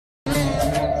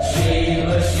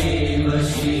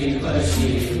शिव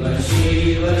शिव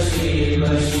शिव शिव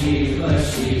शिव शिव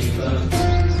शिव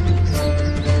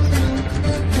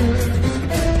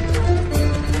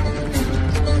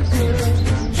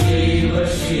शिव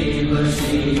शिव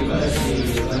शिव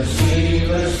शिव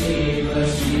शिव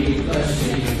शिव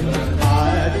शिव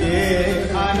आदे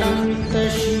अनंत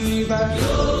शिव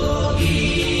योगी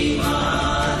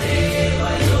महादेव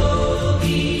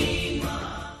योगी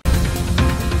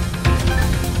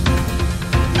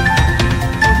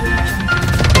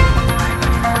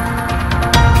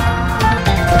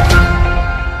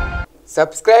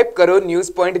सब्सक्राइब करो news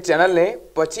point channel ने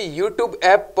पछी यूट्यूब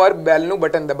एप पर बेल नु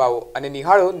बटन दबावो अने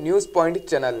निहाळो न्यूज पॉइंट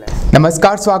चैनल ने।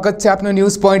 नमस्कार, स्वागत है आपनो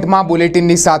न्यूज पॉइंट में। बुलेटिन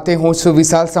नी साथे हूँ छुं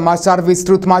विशाल। समाचार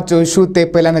विस्तृत में जोईशुं ते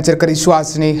पहेला नजर करीशुं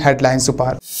आजनी हेडलाइन्स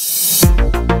पर।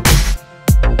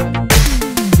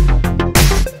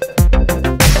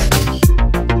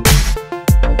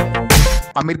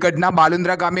 अमीरगढ़ना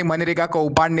बालुंद्रा गामे मनरेगा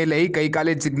कौभांड ने लई गई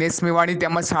काले जिग्नेश मेवाणी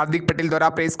तेमज हार्दिक पटेल द्वारा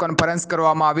प्रेस कॉन्फरन्स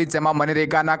करवामां आवी, जेमां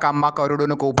मनरेगाना काममां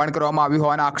करोड़ोनुं कौभांड करवामां आव्युं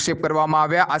होवाना आक्षेप करवामां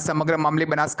आव्या। आ समग्र मामले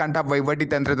बनासकांठा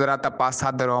वहीवटीतंत्र द्वारा तपास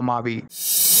हाथ धरवामां आवी।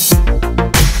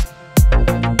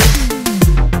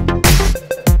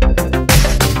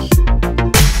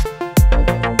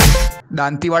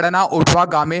 दांतीवाड़ाना ओठवा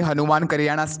गामे हनुमान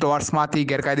करियाणा स्टोर्समांथी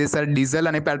गैरकायदेसर डीजल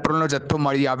और पेट्रोलनो जत्थो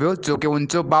मळी आव्यो, जो कि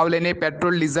ऊंचो भाव लईने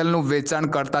पेट्रोल डीजलनुं वेचाण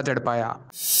करता झड़पाया।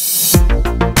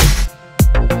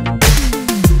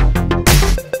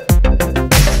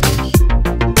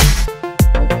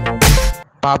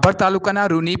 भाभर तालुकाना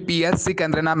रूनी पीएचसी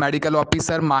केन्द्रना मेडिकल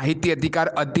ऑफिसर माहिती अधिकार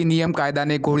अधिनियम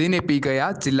कायदाने घोळीने पी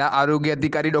गया। जिला आरोग्य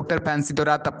अधिकारी डॉक्टर फैंसी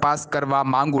द्वारा तपास करवा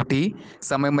मांग उठी।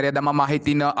 समय मर्यादामां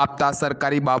माहिती न आपता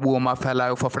सरकारी बाबुओमां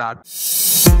फैलायो फफड़ाट।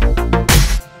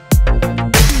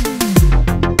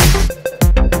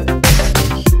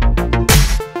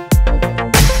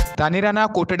 धानेराना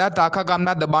कोटड़ा ताखा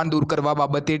गामना दबाण दूर करवा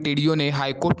बाबते टीडीओने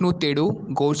हाईकोर्टનું તેડું।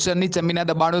 ગૌચરની જમીનના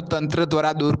દબાણો તંત્ર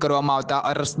દ્વારા દૂર કરવામાં આવતા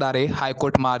અરજદારે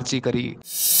હાઈકોર્ટમાં અરજી કરી।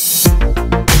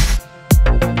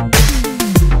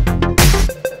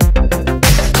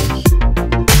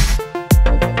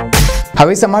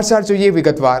 હવે સમાચાર જોઈએ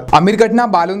વિગતવાર। અમીરગઢના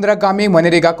બાલુંદ્રા ગામે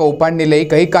મનરેગા કૌભાંડને લઈ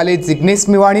ગઈકાલે જિગ્નેશ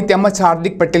મેવાણી તેમજ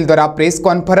હાર્દિક પટેલ દ્વારા પ્રેસ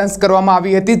કોન્ફરન્સ કરવામાં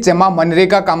આવી હતી, જેમાં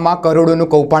મનરેગા કામમાં કરોડોનું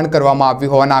કૌભાંડ કરવામાં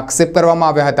આવ્યું હોવાના આક્ષેપ કરવામાં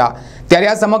આવ્યા હતા।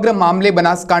 ત્યારે આ સમગ્ર મામલે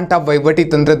બનાસકાંઠા વહીવટી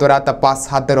તંત્ર દ્વારા તપાસ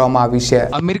હાથ ધરવામાં આવી છે।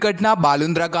 અમીરગઢના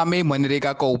બાલુંદ્રા ગામે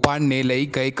મનરેગા કૌભાંડને લઈ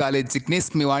ગઈકાલે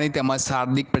જિગ્નેશ મેવાણી તેમજ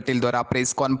હાર્દિક પટેલ દ્વારા પ્રેસ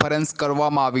કોન્ફરન્સ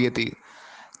કરવામાં આવી હતી,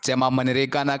 જેમાં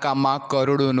મનરેગાના કામમાં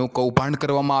કરોડોનું કૌભાંડ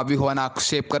કરવામાં આવ્યું હોવાના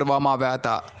આક્ષેપ કરવામાં આવ્યા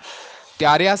હતા।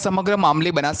 ત્યારે આ સમગ્ર મામલે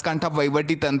બનાસકાંઠા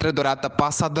વહીવટી તંત્ર દ્વારા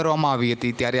તપાસ હાથ ધરવામાં આવી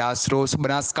હતી। ત્યારે આજરોજ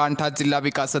બનાસકાંઠા જિલ્લા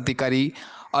વિકાસ અધિકારી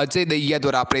અજય દહિયા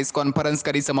દ્વારા પ્રેસ કોન્ફરન્સ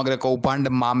કરી સમગ્ર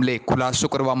કૌભાંડ મામલે ખુલાસો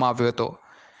કરવામાં આવ્યો હતો।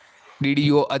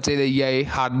 ડીડીઓ અજય દહિયાએ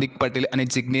હાર્દિક પટેલ અને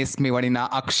જિગ્નેશ મેવાણીના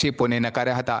આક્ષેપોને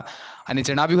નકાર્યા હતા અને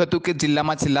જણાવ્યું હતું કે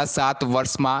જિલ્લામાં છેલ્લા 7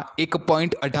 વર્ષમાં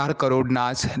 1.18 કરોડના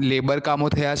જ લેબર કામો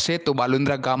થયા છે, તો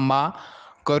બાલુંદ્રા ગામમાં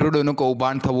કરોડોનું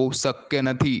કૌભાંડ થવું શક્ય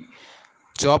નથી।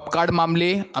 જોબ કાર્ડ મામલે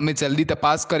અમે જલ્દી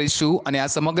તપાસ કરીશું અને આ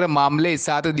સમગ્ર મામલે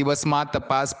 7 દિવસમાં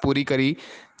તપાસ પૂરી કરી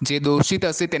જે દોષિત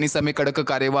હશે તેની સામે કડક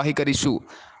કાર્યવાહી કરીશું।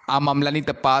 આ મામલાની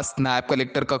તપાસ નાયબ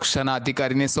કલેક્ટર કક્ષાના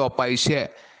અધિકારીને સોંપાઈ છે।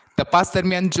 તપાસ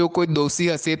દરમિયાન જો કોઈ દોષી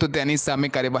હશે તો તેની સામે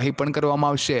કાર્યવાહી પણ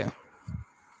કરવામાં આવશે।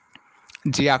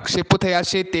 જે આક્ષેપો થયા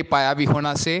છે તે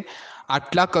પાયાવિહોણા છે।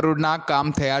 આટલા કરોડના કામ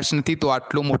થયા જ નથી તો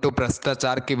આટલો મોટો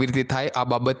ભ્રષ્ટાચાર કેવી રીતે થાય? આ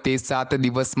બાબતે 7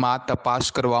 દિવસમાં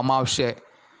તપાસ કરવામાં આવશે।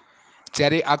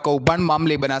 જ્યારે આ કૌભાંડ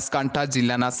મામલે બનાસકાંઠા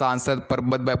જિલ્લાના સાંસદ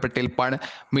પરબતભાઈ પટેલ પણ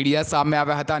મીડિયા સામે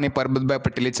આવ્યા હતા અને પરબતભાઈ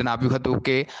પટેલે જણાવ્યું હતું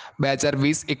કે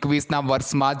 2020-21ના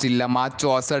વર્ષમાં જિલ્લામાં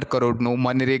 64 કરોડનું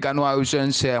મનરેગાનું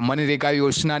આયોજન છે। મનરેગા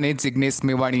યોજનાને જિગ્નેશ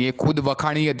મેવાણીએ ખુદ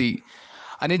વખાણી હતી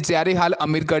અને જ્યારે હાલ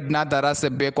અમીરગઢના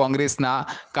ધારાસભ્ય કોંગ્રેસના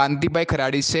કાંતિભાઈ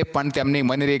ખરાડી છે, પણ તેમણે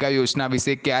મનરેગા યોજના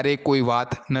વિશે ક્યારેય કોઈ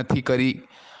વાત નથી કરી।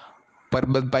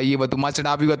 પરબતભાઈએ વધુમાં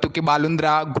જણાવ્યું હતું કે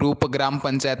બાલુંદ્રા ગ્રુપ ગ્રામ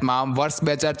પંચાયતમાં વર્ષ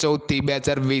 2014થી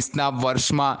 2020ના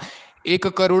વર્ષમાં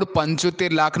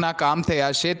 1,75,00,000ના કામ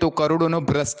થયા છે, તો કરોડોનો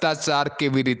ભ્રષ્ટાચાર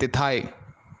કેવી રીતે થાય?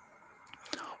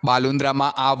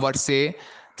 બાલુંદ્રામાં આ વર્ષે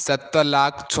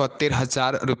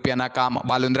 17,76,000 રૂપિયાના કામ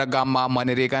બાલુંદ્રા ગામમાં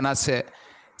મનરેગાના છે।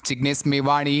 જિગ્નેશ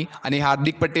મેવાણી અને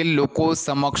હાર્દિક પટેલ લોકો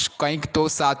સમક્ષ કંઈક તો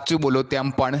સાચું બોલો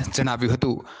તેમ પણ જણાવ્યું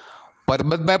હતું।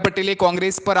 પરબતભાઈ પટેલે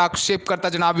કોંગ્રેસ પર આક્ષેપ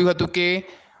કરતા જણાવ્યું હતું કે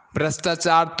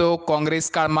ભ્રષ્ટાચાર તો કોંગ્રેસ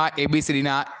કાળમાં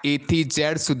એબીસીડીના એ થી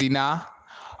ઝેડ સુધીના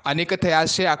અનેક થયા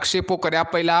છે। આક્ષેપો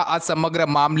કર્યા પહેલાં આ સમગ્ર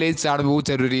મામલે જાણવું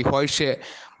જરૂરી હોય છે।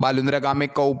 બાલુંદ્રા ગામે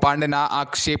કૌભાંડના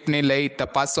આક્ષેપને લઈ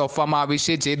તપાસ સોંપવામાં આવી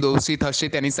છે। જે દોષિત હશે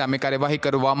તેની સામે કાર્યવાહી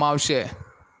કરવામાં આવશે।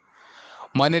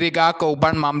 મનરેગા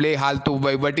કૌભાંડ મામલે હાલ તો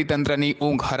વહીવટીતંત્રની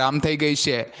ઊંઘ હરામ થઈ ગઈ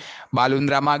છે.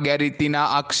 બાલુંદ્રામાં ગેરરીતિના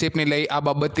આક્ષેપને લઈ આ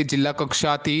બાબતે જિલ્લા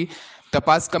કક્ષાથી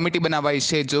તપાસ કમિટી બનાવાઈ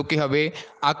છે. જો કે હવે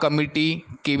આ કમિટી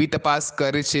કેવી તપાસ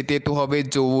કરે છે તે તો હવે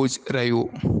જોવું જ રહ્યું.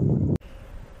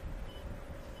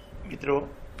 મિત્રો,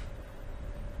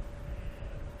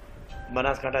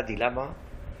 બનાસકાંઠા જિલ્લામાં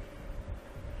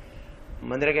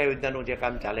મનરેગા યોજનાનું જે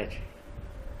કામ ચાલે છે,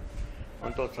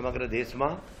 આમ તો સમગ્ર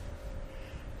દેશમાં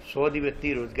 100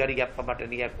 દિવસથી રોજગારી આપવા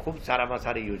માટેની આ ખૂબ સારામાં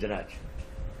સારી યોજના છે.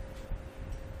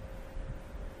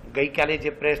 ગઈકાલે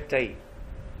જે પ્રેસ થઈ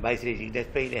ભાઈ શ્રી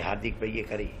જિગ્નેશભાઈ અને હાર્દિકભાઈએ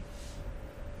કરી,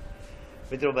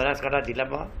 મિત્રો બનાસકાંઠા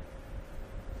જિલ્લામાં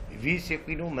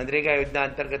 20-21નું મનરેગા યોજના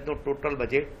અંતર્ગતનું ટોટલ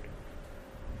બજેટ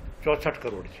 64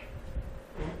 કરોડ છે.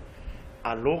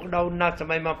 આ લોકડાઉનના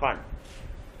સમયમાં પણ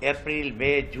એપ્રિલ,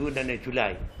 મે, જૂન અને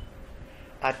જુલાઈ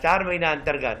આ 4 મહિના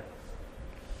અંતર્ગત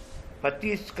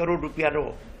 25 કરોડ રૂપિયાનો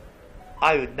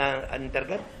આ યોજના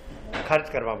અંતર્ગત ખર્ચ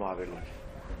કરવામાં આવેલો છે.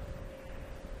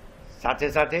 સાથે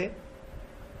સાથે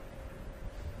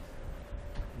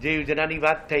જે યોજનાની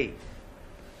વાત થઈ,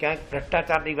 ક્યાંક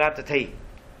ભ્રષ્ટાચારની વાત થઈ,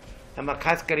 એમાં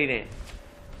ખાસ કરીને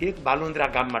એક બાલુંદ્રા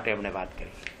ગામ માટે અમને વાત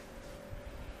કરી.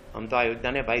 આમ તો આ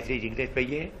યોજનાને ભાઈ શ્રી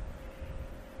જિગ્નેશભાઈએ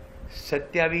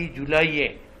 27 જુલાઈએ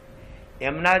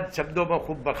એમના જ શબ્દોમાં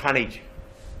ખૂબ વખાણી છે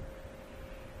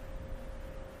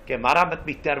કે મારા મત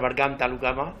વિસ્તાર વડગામ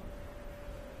તાલુકામાં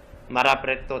મારા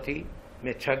પ્રયત્નોથી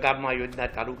મેં 6 ગામમાં યોજના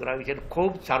ચાલુ કરાવી છે.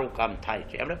 ખૂબ સારું કામ થાય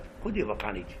છે, એમણે ખુદ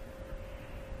વખાણી છે.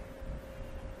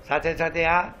 સાથે સાથે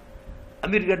આ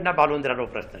અમીરગઢના બાલુંદ્રાનો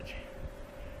પ્રશ્ન છે.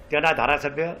 ત્યાંના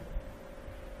ધારાસભ્ય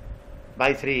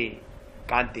ભાઈ શ્રી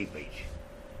કાંતિભાઈ છે.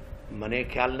 મને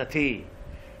ખ્યાલ નથી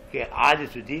કે આજ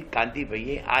સુધી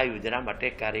કાંતિભાઈએ આ યોજના માટે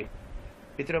કાર્ય.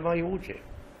 મિત્રોમાં એવું છે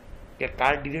કે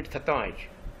કાર્ડ ડિલીટ થતા હોય છે.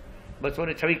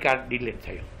 226 કાર્ડ ડિલીટ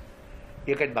થયો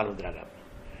એક જ બાલુંદ્રા ગામમાં.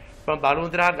 પણ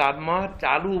બાલુંદ્રા ગામમાં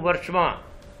ચાલુ વર્ષમાં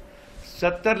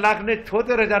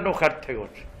 17,76,000નો ખર્ચ થયો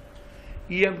છે.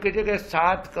 એ એમ કહે છે કે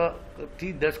 7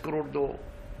 થી 10 કરોડનો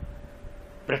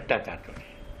ભ્રષ્ટાચાર છે.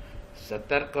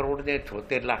 17 કરોડ ને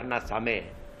 76 લાખના સામે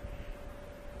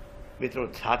મિત્રો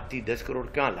 7 થી 10 કરોડ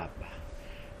ક્યાં લાવવા?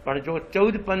 પણ જો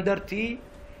 14-15 થી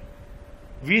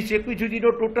 20-21 સુધીનો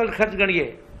ટોટલ ખર્ચ ગણીએ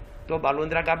તો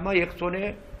બાલુંદ્રા ગામમાં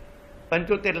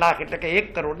 175 લાખ એટલે કે 1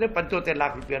 કરોડ ને 75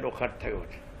 લાખ રૂપિયાનો ખર્ચ થયો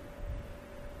છે.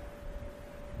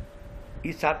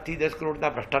 એ 7 થી 10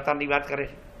 કરોડના ભ્રષ્ટાચારની વાત કરે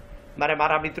છે. મારે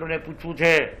મારા મિત્રોને પૂછવું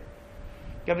છે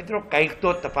કે મિત્રો કંઈક તો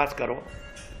તપાસ કરો,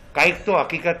 કંઈક તો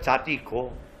હકીકત સાચી કહો,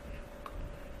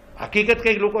 હકીકત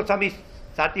કંઈક લોકો સામે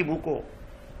સાચી મૂકો.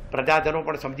 પ્રજાજનો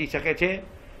પણ સમજી શકે છે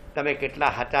તમે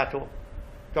કેટલા સાચા છો.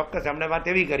 ચોક્કસ એમણે વાત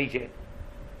એવી કરી છે,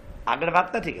 આગળ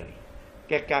વાત નથી કરી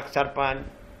કે ક્યાંક સરપંચ,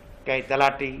 ક્યાંય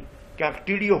તલાટી, ક્યાંક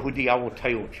ટીડીઓ સુધી આવું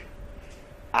થયું છે.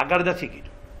 આગળ નથી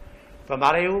કીધું. તો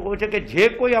મારે એવું કહું છે કે જે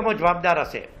કોઈ આમાં જવાબદાર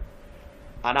હશે,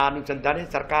 આના અનુસંધાને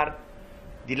સરકાર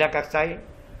જિલ્લા કક્ષાએ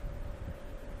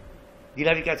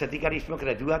જિલ્લા વિકાસ અધિકારી સમક્ષ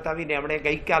રજૂઆત આવીને એમણે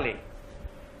ગઈકાલે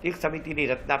એક સમિતિની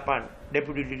રચના પણ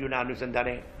ડેપ્યુટી ડીડીઓના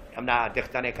અનુસંધાને એમના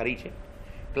અધ્યક્ષતાને કરી છે,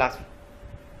 ક્લાસ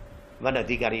 1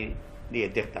 અધિકારીની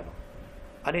અધ્યક્ષતામાં.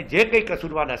 અને જે કંઈ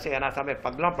કસૂરવાન હશે એના સામે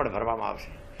પગલાં પણ ભરવામાં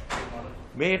આવશે.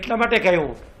 મેં એટલા માટે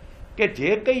કહ્યું કે જે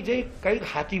કંઈ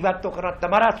સાચી વાત તો કરો.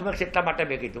 તમારા સમક્ષ એટલા માટે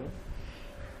મેં કીધું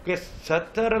કે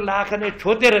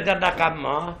 17,76,000ના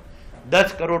કામમાં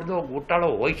 10 કરોડનો ગોટાળો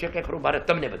હોઈ શકે ખરું? મારે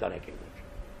તમને બધાને કહેવું છે.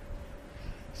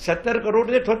 17 કરોડ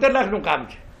ને 76 લાખનું કામ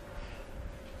છે.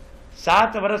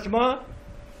 7 વર્ષમાં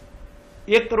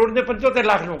 1 કરોડ ને 75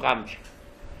 લાખનું કામ છે.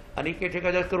 અને કહે છે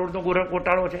કે 10 કરોડનો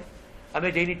ગોટાળો છે.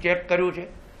 અમે જઈને ચેક કર્યું છે.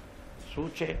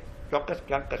 શું છે? ચોક્કસ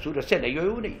ક્યાંક કસૂર હશે, નહીં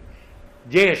એવું નહીં.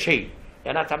 જે હશે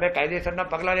એના સામે કાયદેસરના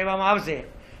પગલાં લેવામાં આવશે.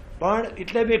 પણ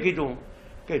એટલે મેં કીધું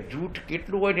કે જૂઠ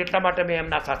કેટલું હોય ને એટલા માટે મેં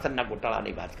એમના શાસનના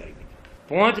ગોટાળાની વાત કરી દીધી.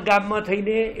 5 ગામમાં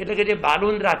થઈને એટલે કે જે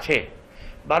બાલુંદ્રા છે,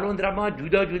 બાલુંદ્રામાં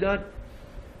જુદા જુદા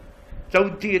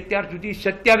 14 થી અત્યાર સુધી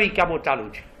 27 કામો ચાલુ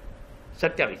છે.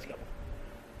 27 કામો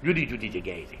જુદી જુદી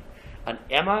જગ્યાએ છે. અને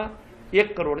એમાં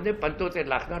 1 કરોડ ને 75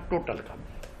 લાખના ટોટલ કામ.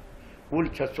 કુલ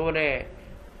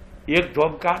 601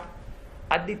 જોબ કાર્ડ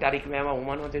આજની તારીખમાં એમાં હું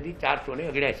માનો તેથી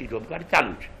 479 જોબ કાર્ડ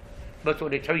ચાલુ છે.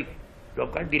 226 જોબ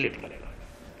કાર્ડ ડિલીટ કરેલા.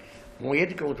 હું એ જ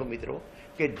કહું છું મિત્રો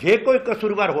કે જે કોઈ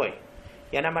કસૂરવાર હોય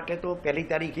એના માટે તો 1લી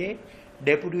તારીખે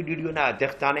ડેપ્યુટી ડીડીઓના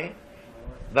અધ્યક્ષસ્થાને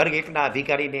વર્ગ 1ના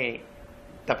અધિકારીને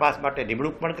તપાસ માટે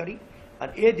નિમણૂક પણ કરી.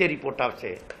 અને એ જે રિપોર્ટ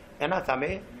આવશે એના સામે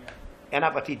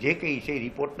એના પછી જે કંઈ છે એ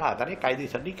રિપોર્ટના આધારે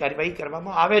કાયદેસરની કાર્યવાહી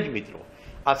કરવામાં આવે જ. મિત્રો,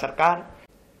 આ સરકાર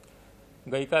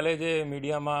ગઈકાલે જે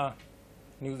મીડિયામાં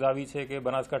ન્યૂઝ આવી છે કે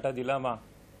બનાસકાંઠા જિલ્લામાં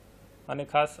અને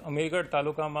ખાસ અમીરગઢ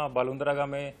તાલુકામાં બાલુંદ્રા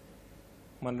ગામે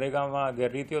મનરેગામાં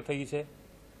ગેરરીતિઓ થઈ છે.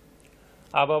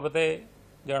 આ બાબતે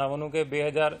જણાવવાનું કે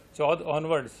 2014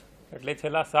 ઓનવર્ડ્સ એટલે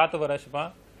છેલ્લા 7 વર્ષમાં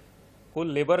કુલ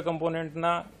લેબર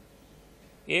કમ્પોનન્ટના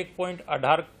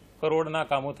 1.18 કરોડના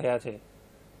કામો થયા છે,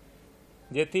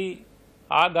 જેથી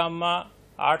આ ગામમાં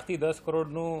 8 થી 10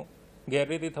 કરોડનું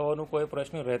ગેરરીતિ થવાનો કોઈ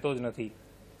પ્રશ્ન રહેતો જ નથી.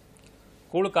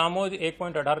 કુલ કામો જ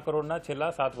 1.18 કરોડના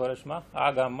છેલ્લા 7 વર્ષમાં આ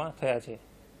ગામમાં થયા છે.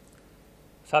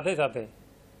 સાથે સાથે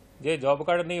જે જોબ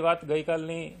કાર્ડની વાત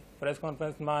ગઈકાલની પ્રેસ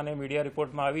કોન્ફરન્સમાં અને મીડિયા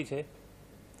રિપોર્ટમાં આવી છે,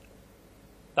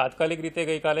 તાત્કાલિક રીતે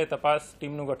ગઈકાલે તપાસ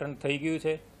ટીમનું ગઠન થઈ ગયું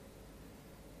છે.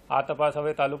 આ તપાસ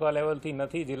હવે તાલુકા લેવલથી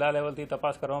નથી, જિલ્લા લેવલથી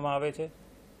તપાસ કરવામાં આવે છે.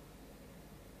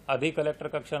 અધિક કલેક્ટર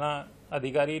કક્ષાના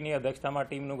અધિકારીની અધ્યક્ષતામાં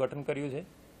ટીમનું ગઠન કર્યું છે.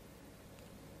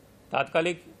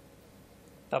 તાત્કાલિક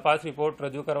તપાસ રિપોર્ટ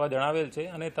રજૂ કરવા જણાવેલ છે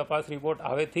અને તપાસ રિપોર્ટ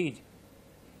આવેથી જ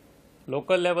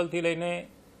લોકલ લેવલથી લઈને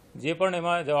જે પણ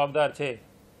એમાં જવાબદાર છે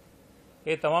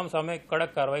એ તમામ સામે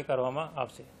કડક કાર્યવાહી કરવામાં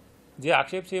આવશે. જે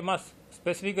આક્ષેપ છે એમાં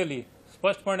સ્પેસિફિકલી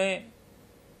સ્પષ્ટપણે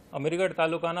અમીરગઢ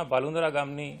તાલુકાના બાલુંદ્રા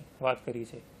ગામની વાત કરી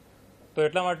છે. તો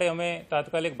એટલા માટે અમે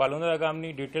તાત્કાલિક બાલુંદ્રા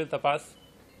ગામની ડિટેલ તપાસ,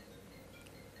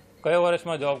 કયો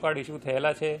વર્ષમાં જોબ કાર્ડ ઇસ્યુ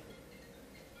થયેલા છે,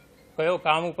 કયો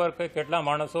કામ ઉપર કેટલા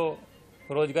માણસો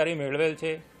રોજગારી મેળવેલ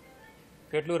છે,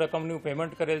 કેટલું રકમનું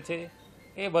પેમેન્ટ કરેલ છે,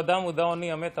 એ બધા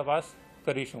મુદ્દાઓની અમે તપાસ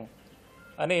કરીશું.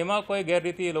 અને એમાં કોઈ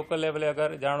ગેરરીતિ લોકલ લેવલે અગર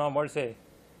જાણવા મળશે,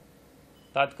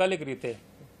 તાત્કાલિક રીતે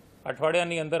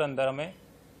અઠવાડિયાની અંદર અમે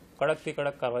કડકથી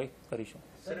કડક કાર્યવાહી કરીશું.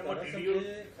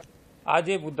 આ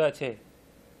જે મુદ્દા છે,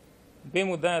 2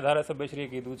 મુદ્દાને ધારાસભ્યશ્રીએ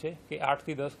કીધું છે કે 8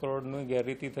 થી 10 કરોડની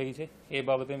ગેરરીતિ થઈ છે. એ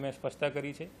બાબતે મેં સ્પષ્ટતા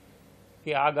કરી છે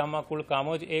કે આ ગામમાં કુલ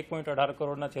કામો જ 1.18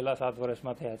 કરોડના છેલ્લા 7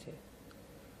 વર્ષમાં થયા છે.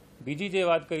 બીજી જે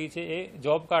વાત કરી છે એ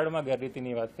જોબ કાર્ડમાં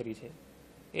ગેરરીતિની વાત કરી છે.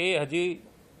 એ હજી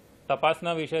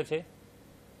તપાસના વિષય છે.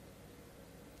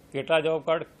 કેટલા જોબ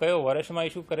કાર્ડ કયો વર્ષમાં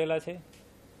ઇસ્યુ કરેલા છે,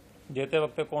 જે તે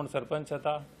વખતે કોણ સરપંચ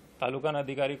હતા, તાલુકાના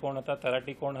અધિકારી કોણ હતા,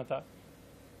 તલાટી કોણ હતા,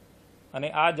 અને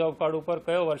આ જોબ કાર્ડ ઉપર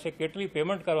કયો વર્ષે કેટલી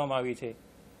પેમેન્ટ કરવામાં આવી છે,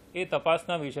 એ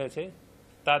તપાસના વિષય છે.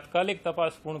 તાત્કાલિક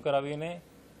તપાસ પૂર્ણ કરાવીને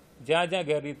જ્યાં જ્યાં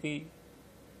ગેરરીતિ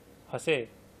હશે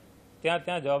ત્યાં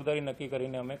ત્યાં જવાબદારી નક્કી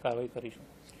કરીને અમે કાર્યવાહી કરીશું.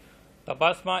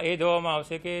 તપાસમાં એ જોવામાં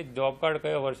આવશે કે જોબ કાર્ડ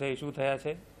કયો વર્ષે ઇસ્યુ થયા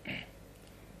છે,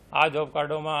 આ જોબ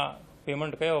કાર્ડોમાં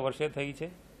પેમેન્ટ કયો વર્ષે થઈ છે,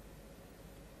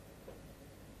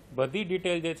 બધી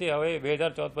ડિટેલ જે છે હવે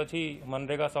 2014 પછી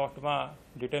મનરેગા સોફ્ટમાં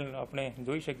ડિટેલ આપણે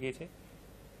જોઈ શકીએ છીએ.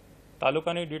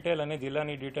 તાલુકાની ડિટેલ અને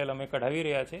જિલ્લાની ડિટેલ અમે કઢાવી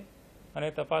રહ્યા છે અને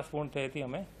તપાસ પૂર્ણ થયેથી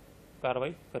અમે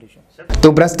કાર્યવાહી કરીશું.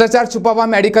 તો ભ્રષ્ટાચાર છુપાવવા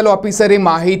મેડિકલ ઓફિસરે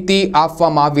માહિતી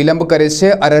આપવામાં વિલંબ કરે છે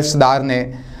અરજદારને,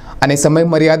 અને સમય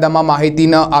મર્યાદામાં માહિતી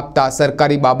ન આપતા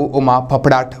સરકારી બાબુઓમાં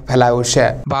ફફડાટ ફેલાયો છે.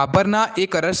 બાબરના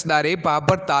એક અરજદારે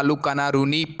બાબર તાલુકાના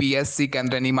રૂની પીએસસી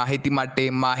કેન્દ્રની માહિતી માટે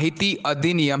માહિતી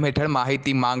અધિનિયમ હેઠળ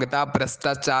માહિતી માંગતા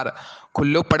ભ્રષ્ટાચાર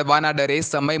ખુલ્લો પડવાના ડરે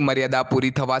સમય મર્યાદા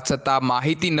પૂરી થવા છતાં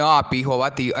માહિતી ન આપી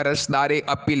હોવાથી અરજદારે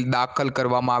અપીલ દાખલ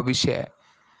કરવામાં આવી છે.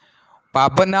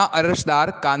 બાબરના અરજદાર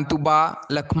કાંતુબા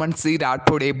લખમણસિંહ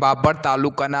રાઠોડે બાબર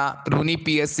તાલુકાના રૂની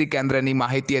પીએસસી કેન્દ્રની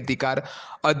માહિતી અધિકાર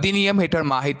અધિનિયમ હેઠળ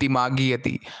માહિતી માંગી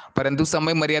હતી, પરંતુ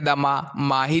સમય મર્યાદામાં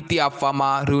માહિતી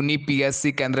આપવામાં રૂની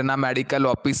પીએસસી કેન્દ્રના મેડિકલ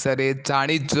ઓફિસરે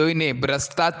જાણી જોઈને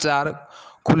ભ્રષ્ટાચાર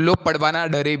ખુલ્લો પડવાના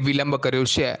ડરે વિલંબ કર્યો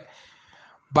છે.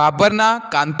 બાબરના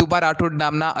કાંતુબા રાઠોડ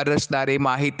નામના અરજદારે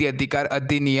માહિતી અધિકાર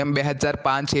અધિનિયમ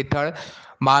 2005 હેઠળ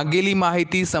માંગેલી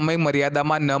માહિતી સમય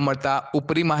મર્યાદામાં ન મળતા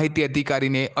ઉપરી માહિતી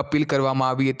અધિકારીને અપીલ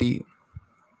કરવામાં આવી હતી.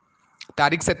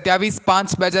 તારીખ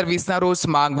 27/5/2020ના રોજ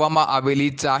માંગવામાં આવેલી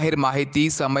જાહેર માહિતી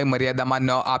સમય મર્યાદામાં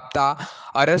ન આપતા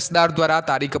અરજદાર દ્વારા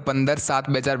તારીખ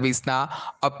 15/7/2020ના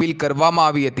અપીલ કરવામાં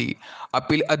આવી હતી.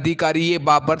 અપીલ અધિકારીએ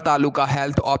બાબર તાલુકા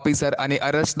હેલ્થ ઓફિસર અને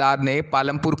અરજદારને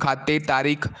પાલનપુર ખાતે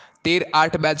તારીખ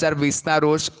 13/8/2020ના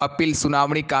રોજ અપીલ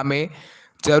સુનાવણી કામે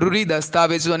જરૂરી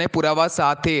દસ્તાવેજો અને પુરાવા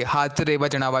સાથે હાજર રહેવા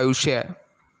જણાવાયું છે.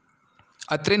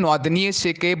 અત્રે નોંધનીય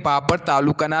છે કે બાબર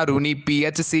તાલુકાના રૂની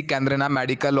પીએચસી કેન્દ્રના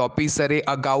મેડિકલ ઓફિસરે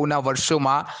અગાઉના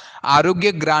વર્ષોમાં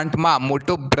આરોગ્ય ગ્રાન્ટમાં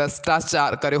મોટો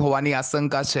ભ્રષ્ટાચાર કર્યો હોવાની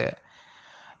આશંકા છે.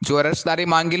 જો અરજદારે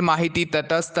માંગેલ માહિતી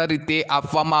તટસ્થ રીતે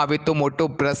આપવામાં આવે તો મોટો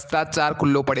ભ્રષ્ટાચાર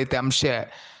ખુલ્લો પડે તેમ છે.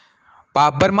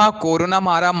 બાબરમાં કોરોના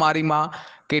મહામારીમાં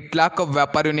કેટલાક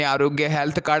વેપારીઓને આરોગ્ય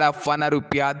હેલ્થ કાર્ડ આપવાના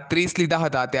રૂપિયા 30 લીધા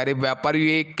હતા, ત્યારે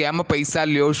વેપારીઓએ કેમ પૈસા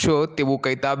લ્યો છો તેવું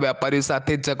કહેતા વેપારીઓ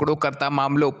સાથે ઝઘડો કરતા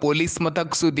મામલો પોલીસ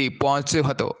મથક સુધી પહોંચ્યો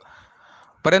હતો,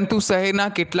 પરંતુ શહેરના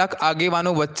કેટલાક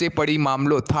આગેવાનો વચ્ચે પડી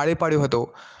મામલો થાળે પાડ્યો હતો.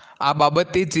 આ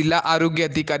બાબતે જિલ્લા આરોગ્ય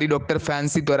અધિકારી ડોક્ટર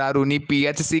ફેન્સી દ્વારા રૂની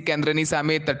પીએચસી કેન્દ્રની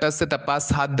સામે તટસ્થ તપાસ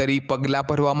હાથ ધરી પગલાં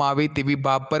ભરવામાં આવે તેવી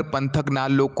બાબર પંથકના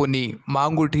લોકોની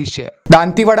માંગ ઉઠી છે।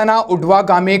 દાંતીવાડાના ઉઢવા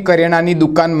ગામે કરિયાણાની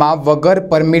દુકાનમાં વગર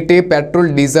પરમિટે પેટ્રોલ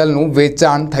ડીઝલનું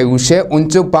વેચાણ થયું છે।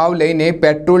 ઊંચો ભાવ લઈને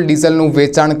પેટ્રોલ ડીઝલનું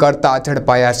વેચાણ કરતા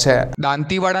ઝડપાયા છે।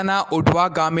 દાંતીવાડાના ઉઢવા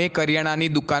ગામે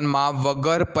કરિયાણાની દુકાનમાં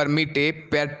વગર પરમિટે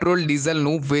પેટ્રોલ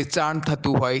ડીઝલનું વેચાણ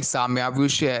થતું હોય સામે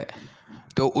આવ્યું છે।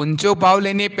 તો ઊંચો ભાવ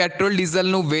લઈને પેટ્રોલ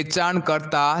ડીઝલનું વેચાણ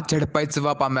કરતા ઝડપાઈ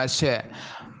જવા પામ્યા છે।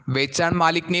 વેચાણ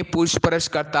માલિકને પૂછપરછ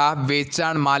કરતા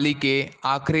વેચાણ માલિકે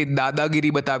આખરે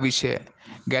દાદાગીરી બતાવી છે।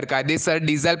 ગેરકાયદેસર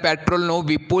ડીઝલ પેટ્રોલનો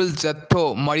વિપુલ જથ્થો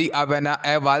મળી આવ્યાના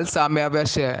અહેવાલ સામે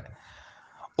આવ્યા છે।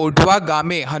 ઓઢવા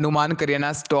ગામે હનુમાન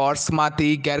કરિયાણા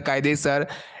સ્ટોર્સમાંથી ગેરકાયદેસર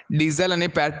ડીઝલ અને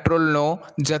પેટ્રોલનો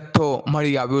જથ્થો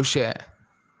મળી આવ્યો છે।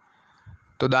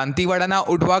 તો દાંતીવાડાના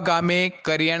ઉઢવા ગામે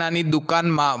કરિયાણાની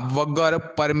દુકાનમાં વગર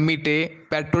પરમિટે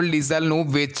પેટ્રોલ ડીઝલનું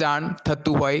વેચાણ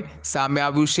થતું હોય સામે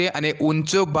આવ્યું છે અને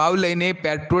ઊંચો ભાવ લઈને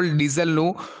પેટ્રોલ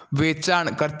ડીઝલનું વેચાણ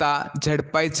કરતા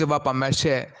ઝડપાઈ જવા પામ્યા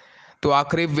છે। તો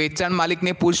આખરે વેચાણ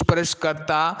માલિકને પૂછપરછ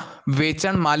કરતા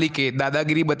વેચાણ માલિકે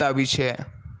દાદાગીરી બતાવી છે।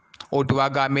 ઓઢવા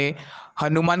ગામે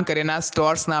હનુમાન કરિયાણા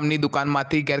સ્ટોર્સ નામની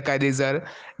દુકાનમાંથી ગેરકાયદેસર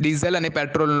ડીઝલ અને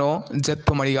પેટ્રોલનો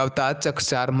જથ્થો મળી આવતા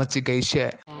ચકચાર મચી ગઈ છે।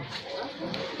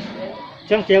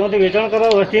 કેમ તે વેચાણ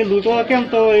કરવા વસ્તી લૂંટવા કેમ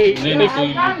તો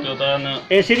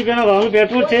 80 રૂપિયાના ભાવનું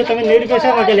પેટ્રોલ છે તમે 90 રૂપિયા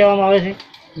શા માટે લેવામાં આવે છે?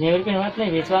 90 રૂપિયાની વાત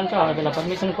નહીં, વેચવાનું તો આવે પેલા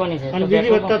પરમિશન કોની છે? અને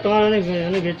બીજી વખત તમારે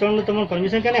વેચવાનું તમને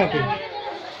પરમિશન કેને આપી?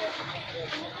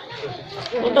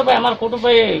 તો ભાઈ અમારે ખોટું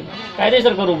ભાઈ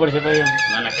કાયદેસર કરવું પડશે ભાઈ।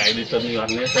 ના ના કાયદેસરની વાત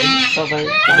નહીં થઈ તો ભાઈ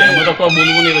એમાં તો કોઈ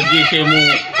બોલવું નહીં રજી છે હું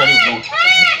કર્યું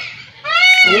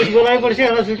પોલીસ બોલાવી પડશે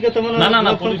આના છૂટકે તમને? ના ના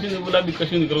ના પોલીસને બોલાવી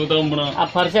કશું નહીં કરવું તો હમણાં આ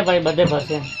ફરશે ભાઈ, બધે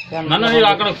ફરશે। ના ના એ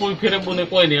આગળ કોઈ ફેરે બોલે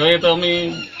કોઈ નહીં હવે તો અમે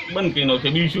બંધ કરી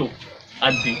નાખીએ બીજું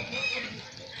આજથી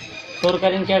ચોર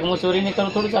કરીને ક્યાંક હું ચોરી નહીં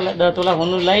કરું થોડું ચાલે। 10 તોલા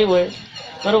હોનું લાવી હોય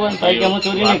બરોબર ભાઈ કે હું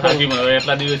ચોરી નહીં કરું હવે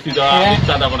એટલા દિવસથી તો આ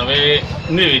વેચતા હતા પણ હવે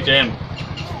નહીં વેચે એમ।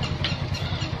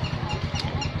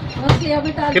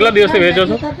 કેટલા દિવસથી વેચો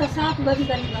છો?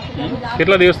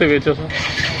 કેટલા દિવસથી વેચો છો?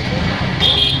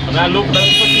 હવે આ લોક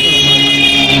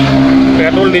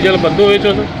પેટ્રોલ ડીઝલ બધું વેચો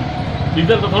છો?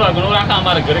 ડીઝલ તો થોડા ઘણું રાખા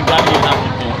અમારે ઘરે ગાડી ના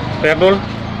પૂછતું પેટ્રોલ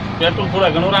પેટ્રોલ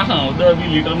થોડા ઘણું રાખા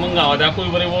 10-20 લીટર મંગાવવા ત્યાં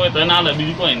કોઈ બરે હોય તો ના લે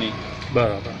બીજું કોઈ નહીં।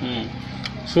 બરાબર।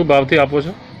 શું ભાવથી આપો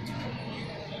છો?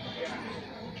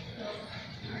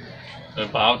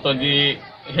 ભાવ તો જે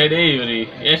હેડ એ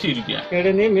 80 રૂપિયા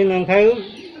કેડે નહીં મેં નંખાયું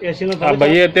 80 નો આ ભાવ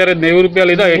ભાઈએ અત્યારે 90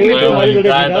 રૂપિયા લીધા એક લીટર।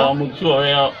 તો અમુક શું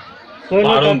હવે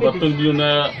ભાડું પતું ગયું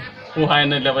ને પોહાય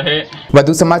ને એટલે હવે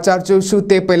વધુ સમાચાર જોઈશું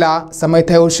તે પહેલા સમય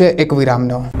થયો છે એક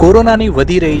વિરામનો। કોરોનાની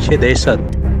વધી રહી છે દહેશત।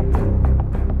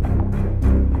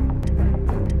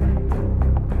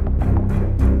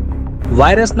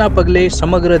 વાયરસના પગલે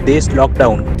સમગ્ર દેશ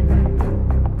લોકડાઉન।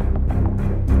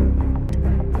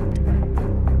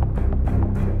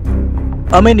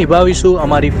 અમે નિભાવીશું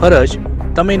અમારી ફરજ,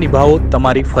 તમે નિભાવો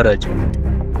તમારી ફરજ।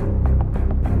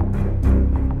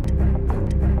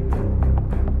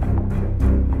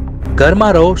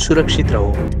 ઘરમાં રહો, સુરક્ષિત રહો।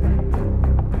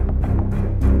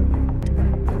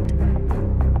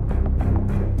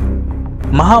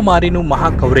 મહામારીનું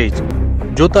મહા કવરેજ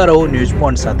જોતા રહો ન્યૂઝ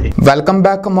પોઈન્ટ સાથે। Welcome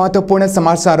back. મહત્વપૂર્ણ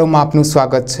સમાચારોમાં આપનું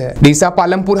સ્વાગત છે। ડીસા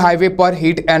પાલનપુર હાઈવે પર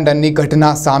હિટ એન્ડ રનની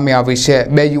ઘટના સામે આવી છે।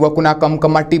 2 યુવકોના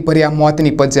કમકમાટી ભર્યા મોત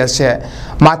નીપજ્યા છે।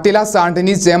 માતેલા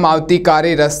સાંઢની જેમ આવતી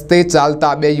કારે રસ્તે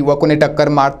ચાલતા 2 યુવકોને ટક્કર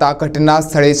મારતા ઘટના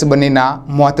સ્થળે જ બંનેના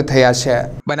મોત થયા છે।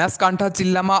 બનાસકાંઠા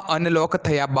જિલ્લામાં અનલોક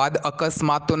થયા બાદ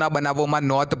અકસ્માતોના બનાવોમાં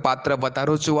નોંધપાત્ર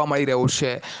વધારો જોવા મળી રહ્યો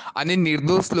છે અને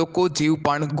નિર્દોષ લોકો જીવ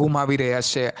પણ ગુમાવી રહ્યા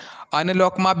છે।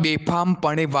 અનલોકમાં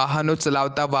બેફામપણે વાહનો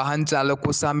ચલાવતા વાહન ચાલકો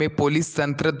સામે પોલીસ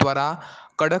તંત્ર દ્વારા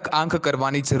કડક આંખ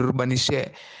કરવાની જરૂર બની છે।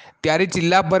 ત્યારે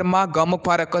જિલ્લાભરમાં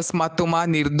ગમખ્વાર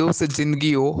અકસ્માતોમાં નિર્દોષ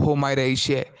જિંદગીઓ હોમાઈ રહી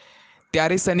છે।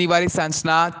 ત્યારે શનિવારે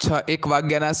સાંજના 6:01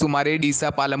 વાગ્યાના સુમારે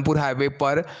ડીસા પાલનપુર હાઈવે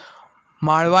પર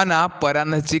માળવાના પરા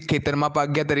નજીક ખેતરમાં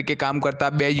ભાગ્યા તરીકે કામ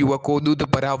કરતા 2 યુવકો દૂધ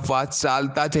ભરાવવા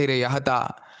ચાલતા જઈ રહ્યા હતા।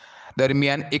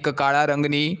 દરમિયાન એક કાળા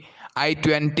રંગની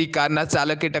i20 કારના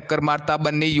ચાલકે ટક્કર મારતા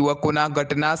બંને યુવકોના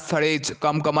ઘટના સ્થળે જ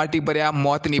કમકમાટી ભર્યા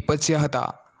મોત નીપજ્યા હતા।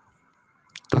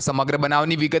 તો સમગ્ર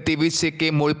બનાવની વિગત એવી છે કે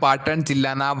મૂળ પાટણ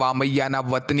જિલ્લાના વામૈયાના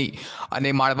વતની અને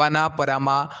માળવાના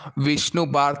પરામાં વિષ્ણુ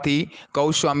ભારથી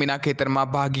ગૌસ્વામીના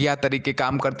ખેતરમાં ભાગિયા તરીકે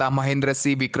કામ કરતા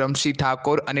મહેન્દ્રસિંહ વિક્રમસિંહ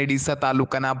ઠાકોર અને ડીસા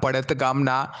તાલુકાના ભડત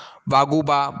ગામના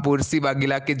વાગુબા ભુરસી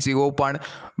વાઘેલા કે જેઓ પણ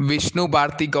વિષ્ણુ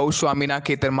ભારતી ગૌસ્વામીના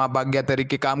ખેતરમાં ભાગ્યા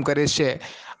તરીકે કામ કરે છે।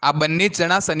 આ બંને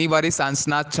જણા શનિવારે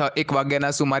સાંજના 6:01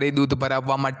 વાગ્યાના સુમારે દૂધ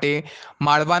ભરાવવા માટે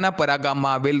માળવાના પરા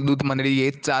ગામમાં આવેલ દૂધ મંડળીએ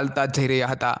ચાલતા જઈ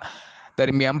રહ્યા હતા।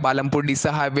 દરમિયાન પાલનપુર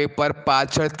ડીસા હાઈવે પર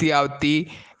પાછળથી આવતી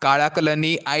કાળા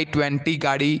કલરની i20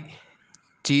 ગાડી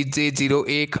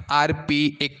GJ01 RP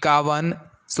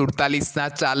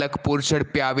 5147 ચાલક પૂર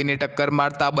ઝડપે આવીને ટક્કર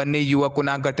મારતા બંને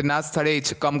યુવકોના ઘટના સ્થળે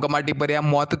જ કમકમાટી ભર્યા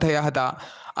મોત થયા હતા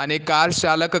અને કાર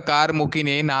ચાલક કાર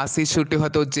મૂકીને નાસી છૂટ્યો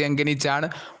હતો, જે અંગેની જાણ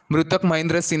મૃતક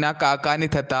મહેન્દ્રસિંહના કાકાને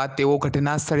થતા તેઓ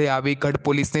ઘટના સ્થળે આવી ગઢ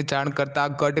પોલીસને જાણ કરતા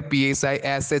ગઢ PSI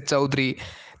SS ચૌધરી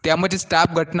તેમજ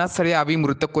સ્ટાફ ઘટના સ્થળે આવી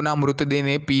મૃતકોના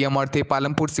મૃતદેહને PM અર્થે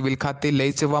પાલનપુર સિવિલ ખાતે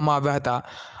લઈ જવામાં આવ્યા હતા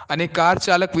અને કાર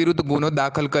ચાલક વિરુદ્ધ ગુનો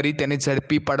દાખલ કરી તેને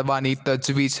ઝડપી પાડવાની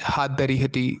તજવીજ હાથ ધરી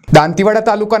હતી. દાંતીવાડા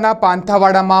તાલુકાના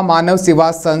પાંથાવાડામાં માનવ સેવા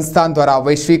સંસ્થા દ્વારા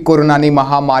વૈશ્વિક કોરોનાની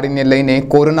મહામારીને લઈને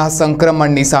કોરોના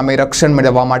સંક્રમણની સામે રક્ષણ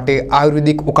મેળવવા માટે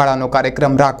આયુર્વેદિક ઉકાળાનો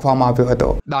કાર્યક્રમ રાખવામાં આવ્યો હતો.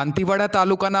 દાંતીવાડા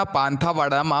તાલુકાના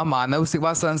પાંથાવાડામાં માનવ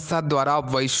સેવા સંસ્થા દ્વારા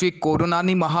વૈશ્વિક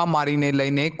કોરોનાની મહામારીને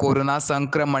લઈને કોરોના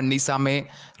સંક્રમણની સામે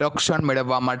રક્ષણ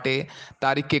મેળવવા માટે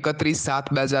તારીખ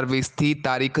 31/7/2020 થી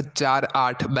તારીખ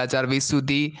 4/8/2020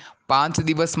 સુધી 5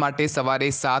 દિવસ માટે સવારે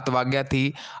 7 વાગ્યાથી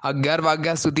 11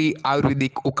 વાગ્યા સુધી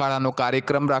આયુર્વેદિક ઉકાળાનો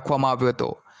કાર્યક્રમ રાખવામાં આવ્યો હતો.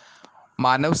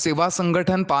 માનવ સેવા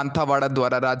સંગઠન પાંથાવાડા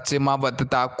દ્વારા રાજ્યમાં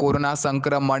વધતા કોરોના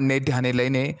સંક્રમણને ધ્યાને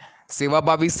લઈને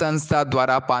સેવાભાવી સંસ્થા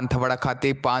દ્વારા પાંથાવાડા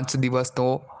ખાતે 5 દિવસનો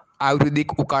આયુર્વેદિક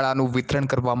ઉકાળાનું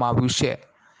વિતરણ કરવામાં આવ્યું છે,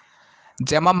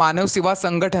 જેમાં માનવ સેવા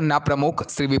સંગઠનના પ્રમુખ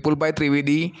શ્રી વિપુલભાઈ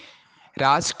ત્રિવેદી,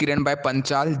 રાજ કિરણભાઈ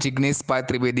પંચાલ, જિગ્નેશભાઈ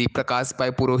ત્રિવેદી,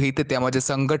 પ્રકાશભાઈ પુરોહિત તેમજ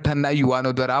સંગઠનના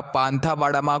યુવાનો દ્વારા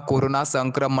પાંથાવાડામાં કોરોના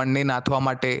સંક્રમણને નાથવા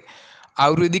માટે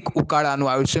આયુર્વેદિક ઉકાળાનું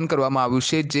આયોજન કરવામાં આવ્યું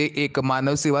છે, જે એક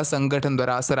માનવ સેવા સંગઠન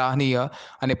દ્વારા સરાહનીય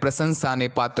અને પ્રશંસાને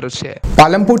પાત્ર છે.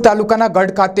 પાલનપુર તાલુકાના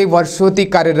ગઢ ખાતે વર્ષોથી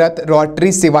કાર્યરત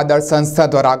રોટરી સેવાદળ સંસ્થા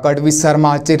દ્વારા ગઢ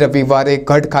વિસ્તારમાં આજે રવિવારે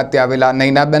ગઢ ખાતે આવેલા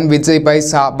નૈનાબેન વિજયભાઈ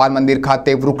શાહ બાલ મંદિર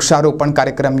ખાતે વૃક્ષારોપણ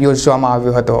કાર્યક્રમ યોજવામાં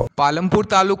આવ્યો હતો. પાલનપુર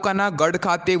તાલુકાના ગઢ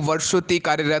ખાતે વર્ષોથી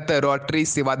કાર્યરત રોટરી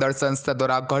સેવાદળ સંસ્થા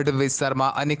દ્વારા ગઢ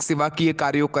વિસ્તારમાં અનેક સેવાકીય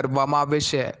કાર્યો કરવામાં આવે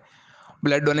છે.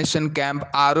 બ્લડ ડોનેશન કેમ્પ,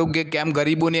 આરોગ્ય કેમ્પ,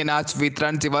 ગરીબોને અનાજ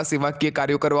વિતરણ જેવા સેવાકીય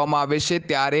કાર્યો કરવામાં આવે છે.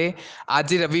 ત્યારે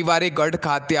આજે રવિવારે ગઢ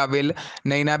ખાતે આવેલ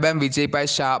નૈનાબેન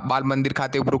વિજયભાઈ શાહ બાલ મંદિર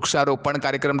ખાતે વૃક્ષારોપણ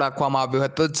કાર્યક્રમ રાખવામાં આવ્યો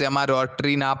હતો, જેમાં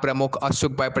રોટરીના પ્રમુખ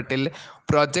અશોકભાઈ પટેલ,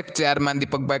 પ્રોજેક્ટ ચેરમેન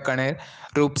દીપકભાઈ કણેર,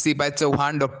 રૂપસિંહભાઈ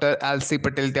ચૌહાણ, ડોક્ટર LC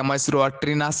પટેલ તેમજ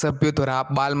રોટરીના સભ્યો દ્વારા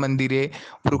બાલ મંદિરે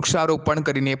વૃક્ષારોપણ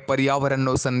કરીને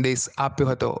પર્યાવરણનો સંદેશ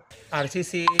આપ્યો હતો.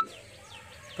 RCC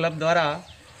ક્લબ દ્વારા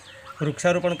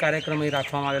વૃક્ષારોપણ કાર્યક્રમ અહીં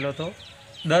રાખવામાં આવેલો હતો.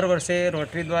 દર વર્ષે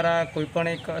રોટરી દ્વારા કોઈપણ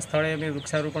એક સ્થળે અમે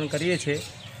વૃક્ષારોપણ કરીએ છીએ.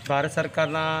 ભારત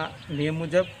સરકારના નિયમ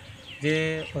મુજબ જે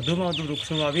વધુમાં વધુ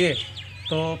વૃક્ષો વાવીએ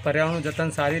તો પર્યાવરણનું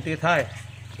જતન સારી રીતે થાય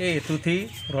એ હેતુથી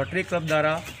રોટરી ક્લબ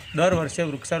દ્વારા દર વર્ષે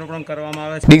વૃક્ષારોપણ કરવામાં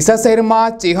આવે છે. ડીસા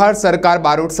શહેરમાં ચેહર સરકાર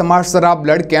બારોટ સમાજ દ્વારા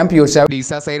બ્લડ કેમ્પ યોજાયો.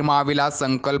 ડીસા શહેરમાં આવેલા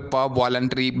સંકલ્પ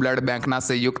વોલન્ટરી બ્લડ બેંકના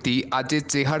સહયોગથી આજે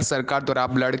ચેહર સરકાર દ્વારા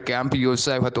બ્લડ કેમ્પ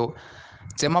યોજાયો હતો,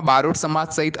 જેમાં બારોટ સમાજ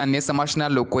સહિત અન્ય સમાજના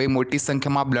લોકોએ મોટી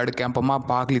સંખ્યામાં બ્લડ કેમ્પમાં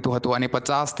ભાગ લીધો હતો અને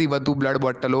 50થી વધુ બ્લડ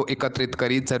બોટલો એકત્રિત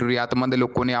કરી જરૂરિયાતમંદ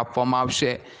લોકોને આપવામાં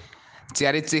આવશે.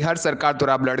 જ્યારે ચેહર સરકાર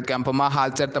દ્વારા બ્લડ કેમ્પમાં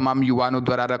હાજર તમામ યુવાનો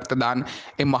દ્વારા રક્તદાન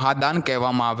એ મહાદાન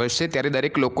કહેવામાં આવે છે, ત્યારે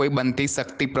દરેક લોકોએ બનતી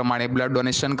શક્તિ પ્રમાણે બ્લડ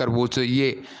ડોનેશન કરવું જોઈએ.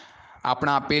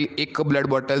 આપણા આપેલ એક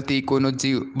બ્લડ બોટલથી કોઈનો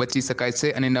જીવ બચી શકાય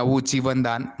છે અને નવું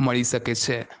જીવનદાન મળી શકે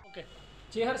છે.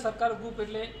 ચેહર સરકાર ગ્રુપ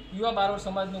એટલે યુવા બારોટ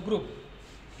સમાજનું ગ્રુપ.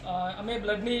 અમે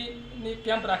બ્લડની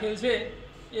કેમ્પ રાખેલ છે.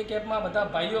 એ કેમ્પમાં બધા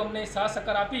ભાઈઓ અમને સાથ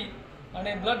સહકાર આપી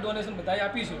અને બ્લડ ડોનેશન બધાએ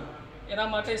આપીશું. એના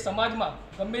માટે સમાજમાં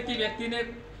ગમે તે વ્યક્તિને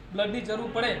બ્લડની જરૂર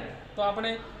પડે તો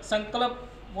આપણે સંકલ્પ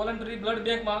વોલન્ટરી બ્લડ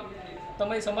બેંકમાં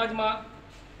તમારી સમાજમાં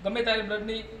ગમે ત્યારે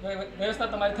બ્લડની વ્યવસ્થા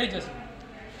તમારી થઈ જશે.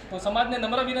 તો સમાજને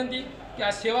નમ્ર વિનંતી કે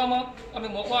આ સેવામાં અમે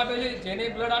મોકો આપ્યો છે, જેને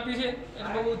બ્લડ આપ્યું છે એને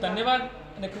બહુ બહુ ધન્યવાદ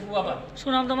અને ખૂબ આભાર.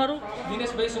 શું નામ તમારું?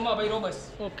 દિનેશભાઈ સુમાભાઈ રોબસ.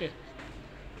 ઓકે.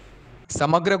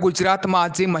 સમગ્ર ગુજરાતમાં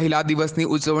આજે મહિલા દિવસની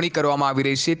ઉજવણી કરવામાં આવી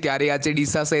રહી છે, ત્યારે આજે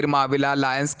ડીસા શહેરમાં આવેલા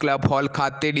લાયન્સ ક્લબ હોલ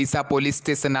ખાતે ડીસા પોલીસ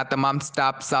સ્ટેશનના તમામ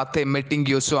સ્ટાફ સાથે મીટિંગ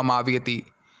યોજવામાં આવી હતી.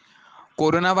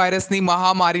 કોરોના વાયરસની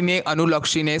મહામારીને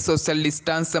અનુલક્ષીને સોશિયલ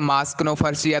ડિસ્ટન્સ, માસ્કનો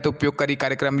ફરજિયાત ઉપયોગ કરી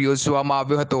કાર્યક્રમ યોજવામાં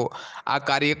આવ્યો હતો. આ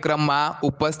કાર્યક્રમમાં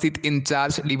ઉપસ્થિત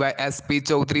ઇન્ચાર્જ DYSP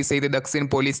ચૌધરી સહિત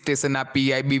દક્ષિણ પોલીસ સ્ટેશનના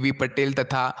PI BV પટેલ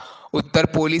તથા ઉત્તર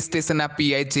પોલીસ સ્ટેશનના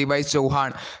PI JY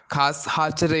ચૌહાણ ખાસ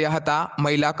હાજર રહ્યા હતા.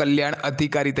 મહિલા કલ્યાણ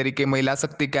અધિકારી તરીકે મહિલા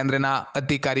શક્તિ કેન્દ્રના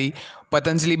અધિકારી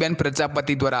પતંજલિબેન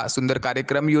પ્રજાપતિ દ્વારા સુંદર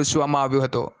કાર્યક્રમ યોજવામાં આવ્યો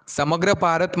હતો. સમગ્ર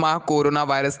ભારતમાં કોરોના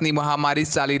વાયરસની મહામારી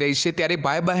ચાલી રહી છે, ત્યારે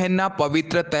ભાઈ બહેનના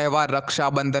પવિત્ર તહેવાર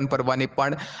રક્ષાબંધન પર્વને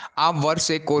પણ આ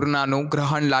વર્ષે કોરોનાનું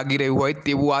ગ્રહણ લાગી રહ્યું હોય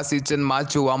તેવું આ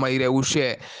સિઝનમાં જોવા મળી રહ્યું છે.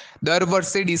 દર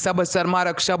વર્ષે ડીસા બજારમાં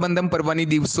રક્ષાબંધન પર્વની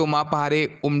દિવસોમાં ભારે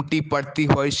ઉમટી પડતી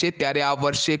હોય છે, ત્યારે આ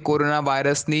વર્ષે કોરોના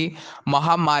વાયરસની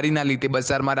મહામારીના લીધે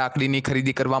બજારમાં રાખડીની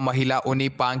ખરીદી કરવા મહિલાઓની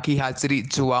પાંખી હાજરી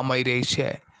જોવા મળી રહી છે।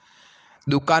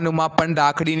 દુકાનોમાં પણ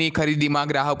રાખડીની ખરીદીમાં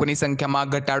ગ્રાહકોની સંખ્યામાં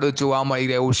ઘટાડો જોવા મળી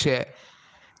રહ્યો છે।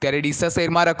 ત્યારે ડીસા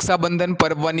શહેરમાં રક્ષાબંધન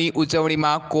પર્વની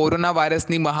ઉજવણીમાં કોરોના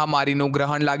વાયરસની મહામારીનું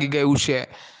ગ્રહણ લાગી ગયું છે।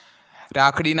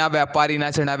 રાખડીના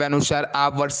વેપારીના જણાવ્યા અનુસાર આ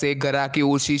વર્ષે ગ્રાહકી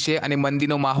ઓછી છે અને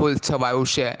મંદીનો માહોલ છવાયો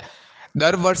છે।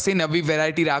 દર વર્ષે નવી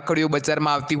વેરાયટી રાખડીઓ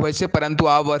બજારમાં આવતી હોય છે, પરંતુ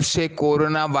આ વર્ષે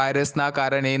કોરોના વાયરસના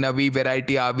કારણે નવી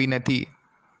વેરાયટી આવી નથી,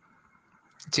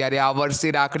 જ્યારે આ વર્ષે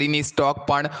રાખડીની સ્ટોક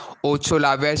પણ ઓછો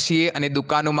લાવ્યા છીએ અને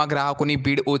દુકાનોમાં ગ્રાહકોની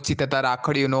ભીડ ઓછી થતાં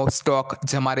રાખડીઓનો સ્ટોક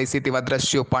જમા રહેશે તેવા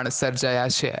દ્રશ્યો પણ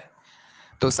સર્જાયા છે।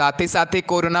 તો સાથે સાથે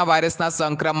કોરોના વાયરસના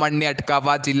સંક્રમણને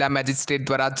અટકાવવા જિલ્લા મેજિસ્ટ્રેટ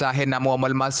દ્વારા જાહેરનામું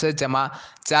અમલમાં છે, જેમાં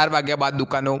 4 વાગ્યા બાદ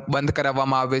દુકાનો બંધ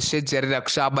કરાવવામાં આવે છે। જ્યારે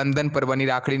રક્ષાબંધન પર્વની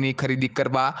રાખડીની ખરીદી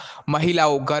કરવા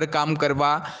મહિલાઓ ઘરકામ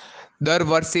કરવા દર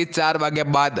વર્ષે 4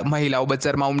 વાગ્યા બાદ મહિલાઓ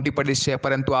બજારમાં ઉમટી પડે છે,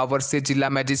 પરંતુ આ વર્ષે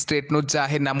જિલ્લા મેજિસ્ટ્રેટનું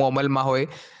જાહેરનામું અમલમાં હોય,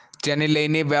 જેને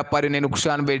લઈને વેપારીઓને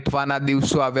નુકસાન વેઠવાના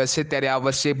દિવસો આવ્યા છે। ત્યારે આ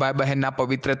વર્ષે ભાઈ બહેનના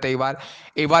પવિત્ર તહેવાર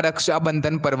એવા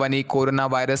રક્ષાબંધન પર્વની કોરોના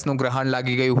વાયરસનું ગ્રહણ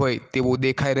લાગી ગયું હોય તેવું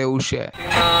દેખાઈ રહ્યું છે।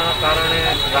 કારણે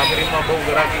રાખડીમાં બહુ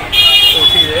ગ્રાહકી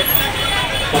ઓછી છે,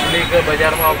 પબ્લિક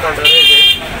બજારમાં આવતા ડરે છે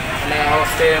અને આ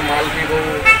વખતે માલ બી બહુ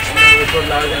ઓછો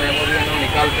લાવે છે અને એમાં બી એનો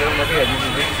નિકાલ થયો નથી હજી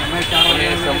સુધી અને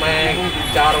સમય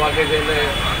 4 વાગે છે એટલે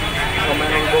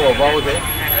સમયનો બહુ અભાવ છે।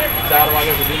 4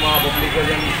 વાગ્યા સુધીમાં પબ્લિક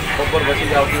જેમ બપોર પછી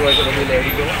જ આવતી હોય છે બધી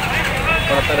લેડીઝો,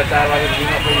 પણ અત્યારે 4 વાગ્યા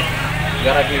સુધીમાં કોઈ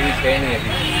ગ્રાહકી એવી છે નહીં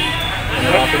હતી અને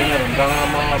રાખડીના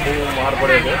ધંધામાં બહુ માર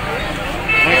પડે છે।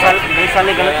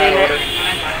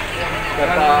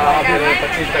 કરતાં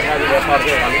 25% જ વેપાર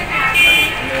છે ખાલી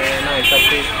અને એના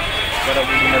હિસાબથી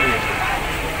ગ્રાહકી નથી।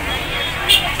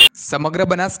 સમગ્ર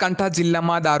બનાસકાંઠા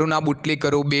જિલ્લામાં દારૂના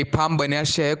બુટલેગરો બેફામ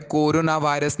બન્યા છે। કોરોના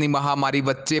વાયરસની મહામારી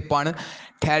વચ્ચે પણ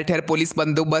ઠેર ઠેર પોલીસ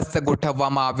બંદોબસ્ત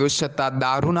ગોઠવવામાં આવ્યો, છતાં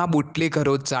દારૂના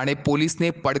બુટલેગરો જાણે પોલીસને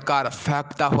પડકાર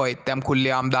ફેંકતા હોય તેમ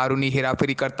ખુલ્લેઆમ દારૂની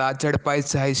હેરાફેરી કરતા ઝડપાઈ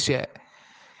જાય છે।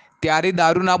 ત્યારે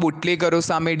દારૂના બુટલેગરો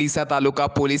સામે ડીસા તાલુકા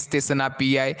પોલીસ સ્ટેશનના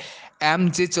પીઆઈ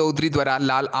એમ.જે. ચૌધરી દ્વારા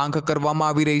લાલ આંખ કરવામાં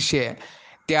આવી રહી છે।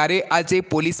 ત્યારે આજે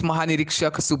police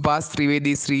મહાનિરીક્ષક Subhash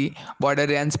Trivedi Shri, border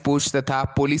range Bhuj તથા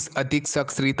પોલીસ અધિક્ષક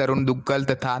શ્રી તરુણ દુગ્ગલ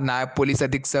તથા નાયબ પોલીસ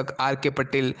અધિક્ષક આર.કે.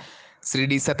 પટેલ શ્રી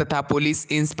ડીસા તથા પોલીસ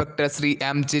ઇન્સ્પેક્ટર શ્રી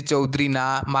એમ.જે.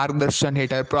 ચૌધરીના માર્ગદર્શન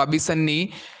હેઠળ પ્રોહિબિશનની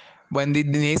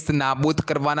બંદીનેસ નાબૂદ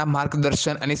કરવાના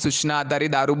માર્ગદર્શન અને સૂચના આધારે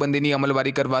દારૂબંધીની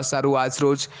અમલવારી કરવા સારું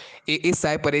આજરોજ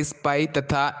એએસઆઈ પરેશભાઈ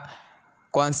તથા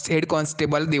હેડ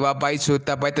કોન્સ્ટેબલ દેવાભાઈ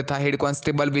જોતાભાઈ તથા હેડ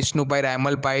કોન્સ્ટેબલ વિષ્ણુભાઈ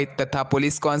રાયમલભાઈ તથા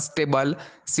પોલીસ કોન્સ્ટેબલ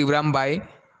શિવરામભાઈ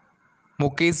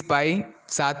મુકેશભાઈ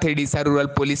સાથે ડીસા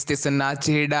રૂરલ પોલીસ સ્ટેશનના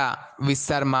ચેડા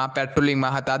વિસ્તારમાં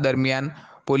પેટ્રોલિંગમાં હતા। દરમિયાન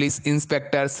પોલીસ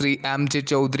ઇન્સ્પેક્ટર શ્રી એમ.જે.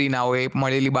 ચૌધરીનાઓએ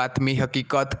મળેલી બાતમી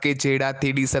હકીકત કે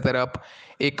જેડાથી ડીસા તરફ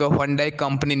એક હોન્ડાઈ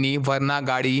કંપનીની વરના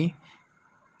ગાડી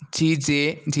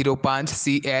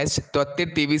GJ05CH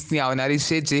 7323ની આવનારી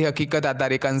છે, જે હકીકત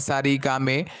આધારે કંસારી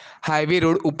ગામે હાઈવે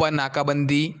રોડ ઉપર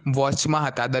નાકાબંધી વોચમાં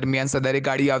હતા। દરમિયાન સદરે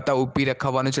ગાડી આવતા ઊભી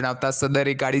રખાવવાનું જણાવતા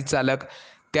સદરે ગાડી ચાલક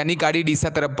ત્યાંની ગાડી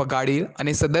ડીસા તરફ ભગાડી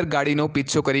અને સદર ગાડીનો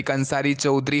પીછો કરી કંસારી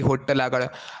ચૌધરી હોટલ આગળ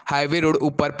હાઈવે રોડ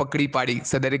ઉપર પકડી પાડી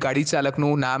સદરે ગાડી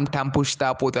ચાલકનું નામ ઠામ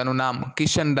પૂછતા પોતાનું નામ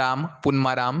કિશનરામ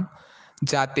પુન્મારામ,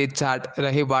 જાતે જાટ,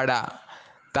 રહેવાડા,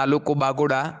 તાલુકો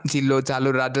બાગોડા, જિલ્લો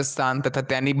ઝાલોર રાજસ્થાન તથા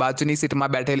તેની બાજુની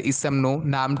સીટમાં બેઠેલ ઈસમનું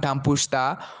નામ ઠામ પૂછતા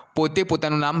પોતે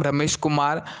પોતાનું નામ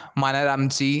રમેશકુમાર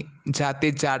માનારામજી, જાતે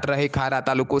જાટ, રહે ખારા,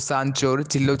 તાલુકો સાંચોર,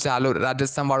 જિલ્લો ઝાલોર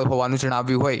રાજસ્થાનવાળો હોવાનું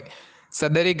જણાવ્યું હોય।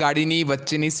 સદરે ગાડીની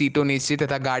વચ્ચેની સીટો નીચે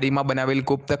તથા ગાડીમાં બનાવેલ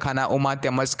ગુપ્ત ખાનાઓમાં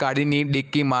તેમજ ગાડીની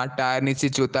ડિક્કીમાં ટાયર નીચે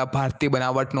જોતા ભારતીય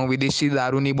બનાવટનો વિદેશી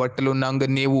દારૂની બોટલો નંગ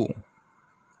 90,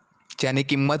 જેની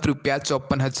કિંમત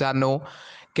 ₹54,000નો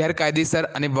ગેરકાયદેસર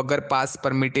અને વગર પાસ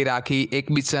પરમિટે રાખી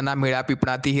એકબીજાના મેળા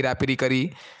પીપળાથી હેરાફેરી કરી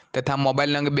તથા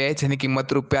મોબાઈલ નંગ 2 જેની કિંમત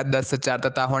 ₹10,000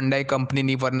 તથા હોન્ડાઈ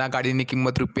કંપનીની વરના ગાડીની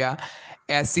કિંમત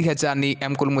 ₹80,000ની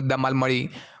એમ કુલ મુદ્દામાલ મળી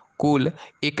કુલ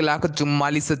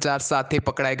 1,44,000 સાથે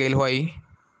પકડાઈ ગયેલ હોય,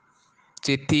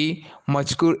 જેથી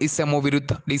મજકૂર ઇસમો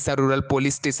વિરુદ્ધ ડીસા રૂરલ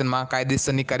પોલીસ સ્ટેશનમાં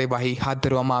કાયદેસરની કાર્યવાહી હાથ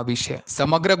ધરવામાં આવી છે।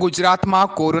 સમગ્ર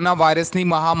ગુજરાતમાં કોરોના વાયરસની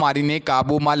મહામારીને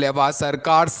કાબૂમાં લેવા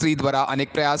સરકાર શ્રી દ્વારા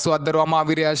અનેક પ્રયાસો હાથ ધરવામાં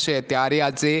આવી રહ્યા છે। ત્યારે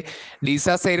આજે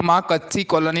ડીસા શહેરમાં કચ્છી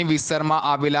કોલોની વિસ્તારમાં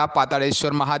આવેલા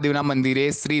પાતાળેશ્વર મહાદેવના મંદિરે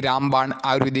શ્રી રામબાણ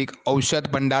આયુર્વેદિક ઔષધ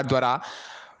ભંડાર દ્વારા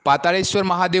પાતાળેશ્વર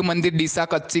મહાદેવ મંદિર ડીસા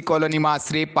કચ્છી કોલોનીમાં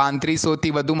આશરે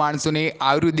 3500થી વધુ માણસોને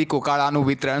આયુર્વેદિક ઉકાળાનું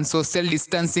વિતરણ સોશિયલ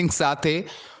ડિસ્ટન્સિંગ સાથે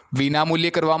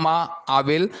વિનામૂલ્યે કરવામાં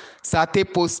આવેલ સાથે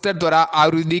પોસ્ટર દ્વારા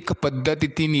આયુર્વેદિક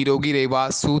પદ્ધતિથી નિરોગી રહેવા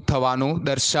શું થવાનું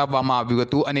દર્શાવવામાં આવ્યું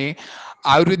હતું અને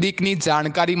આયુર્વેદિકની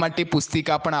જાણકારી માટે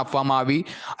પુસ્તિકા પણ આપવામાં આવી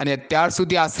અને અત્યાર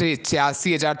સુધી આશરે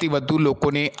 86,000થી વધુ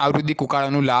લોકોને આયુર્વેદિક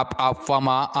ઉકાળાનો લાભ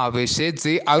આપવામાં આવે છે,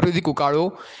 જે આયુર્વેદિક ઉકાળો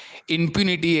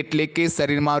ઇમ્યુનિટી એટલે કે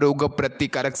શરીરમાં રોગ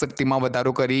પ્રતિકારક શક્તિમાં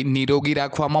વધારો કરી નિરોગી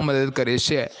રાખવામાં મદદ કરે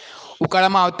છે.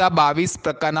 ઉકાળામાં આવતા 22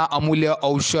 પ્રકારના અમૂલ્ય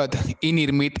ઔષધ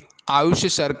નિર્મિત આયુષ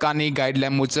સરકારની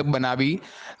ગાઈડલાઈન મુજબ બનાવી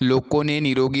લોકોને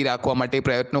નિરોગી રાખવા માટે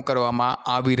પ્રયત્નો કરવામાં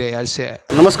આવી રહ્યા છે.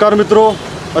 નમસ્કાર મિત્રો,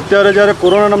 અત્યારે જ્યારે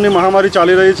કોરોના નામની મહામારી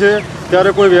ચાલી રહી છે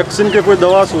ત્યારે કોઈ વેક્સિન કે કોઈ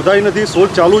દવા શોધાઈ નથી,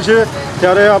 શોધ ચાલુ છે.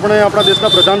 ત્યારે આપણે આપણા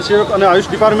દેશના પ્રધાન સેવક અને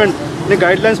આયુષ ડિપાર્ટમેન્ટની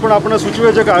ગાઈડલાઇન્સ પણ આપણને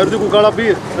સૂચવે છે કે આયુર્વેદિક ઉકાળા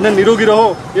પી અને નિરોગી રહો.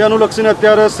 એ અનુલક્ષીને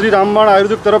અત્યારે શ્રી રામબાણ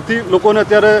આયુર્વેદિક તરફથી લોકોને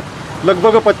અત્યારે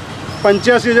લગભગ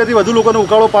 85,000થી વધુ લોકોને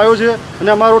ઉકાળો પાયો છે અને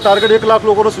અમારો ટાર્ગેટ 1 લાખ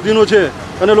લોકો સુધીનો છે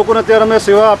અને લોકોને અત્યારે અમે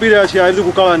સેવા આપી રહ્યા છીએ આયુર્વેદિક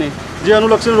ઉકાળાની, જે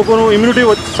અનુલક્ષીને લોકોનું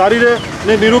ઇમ્યુનિટી સારી રહે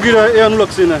અને નિરોગી રહે એ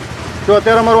અનુલક્ષીને. તો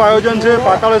અત્યારે અમારું આયોજન છે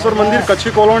પાતાળેશ્વર મંદિર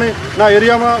કચ્છી કોલોનીના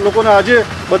એરિયામાં. લોકોને આજે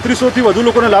 3200થી વધુ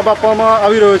લોકોને લાભ આપવામાં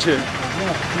આવી રહ્યો છે.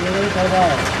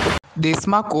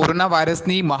 દેશમાં કોરોના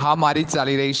વાયરસની મહામારી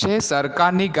ચાલી રહી છે.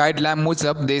 સરકારની ગાઈડલાઈન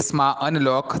મુજબ દેશમાં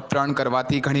અનલોક 3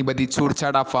 કરવાથી ઘણી બધી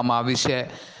છૂટછાટ આપવામાં આવી છે.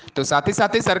 તો સાથે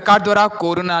સાથે સરકાર દ્વારા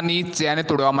કોરોનાની ચેન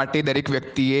તોડવા માટે દરેક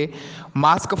વ્યક્તિએ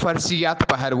માસ્ક ફરજિયાત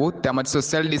પહેરવું તેમજ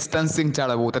સોશિયલ ડિસ્ટન્સિંગ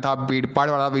જાળવવું તથા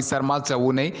ભીડભાડવાળા વિસ્તારમાં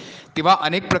જવું નહીં તેવા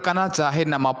અનેક પ્રકારના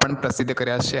જાહેરનામા પણ પ્રસિદ્ધ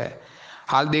કર્યા છે.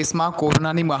 હાલ દેશમાં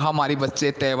કોરોનાની મહામારી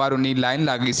વચ્ચે તહેવારોની લાઈન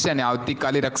લાગી છે અને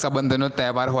આવતીકાલે રક્ષાબંધનનો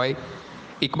તહેવાર હોય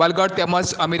ઇકબાલગઢ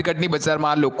તેમજ અમીરગઢની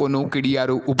બજારમાં લોકોનું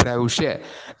કીડિયારું ઉભરાયું છે.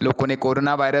 લોકોને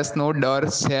કોરોના વાયરસનો ડર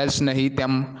છે જ નહીં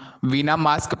તેમ વિના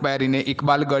માસ્ક પહેરીને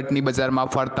ઇકબાલગઢની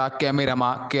બજારમાં ફરતા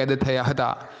કેમેરામાં કેદ થયા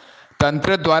હતા.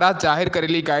 તંત્ર દ્વારા જાહેર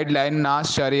કરેલી ગાઈડલાઇનના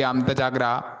સરેઆમ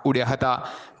ધજાગરા ઉડ્યા હતા.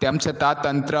 તેમ છતાં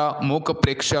તંત્ર મૂક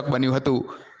પ્રેક્ષક બન્યું હતું.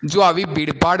 જો આવી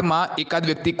ભીડભાડમાં એકાદ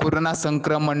વ્યક્તિ કોરોના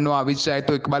સંક્રમણનો આવી જાય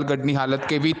તો ઇકબાલગઢની હાલત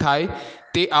કેવી થાય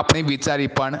તે આપણે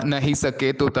વિચારી પણ નહીં શકે.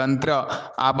 તો તંત્ર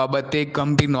આ બાબતે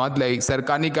ગંભીર નોંધ લઈ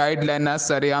સરકારની ગાઈડલાઇનના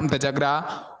સરેઆમ ધજાગરા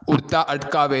ઉડતા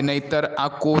અટકાવે, નહીતર આ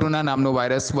કોરોના નામનો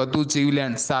વાયરસ વધુ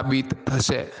જીવલેણ સાબિત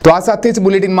થશે. તો આ સાથે જ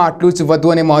બુલેટિનમાં આટલું જ.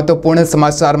 વધુ અને મહત્વપૂર્ણ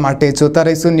સમાચાર માટે જોતા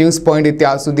રહીશું ન્યૂઝ પોઈન્ટ.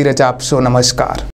 ત્યાં સુધી રજા આપશો. નમસ્કાર.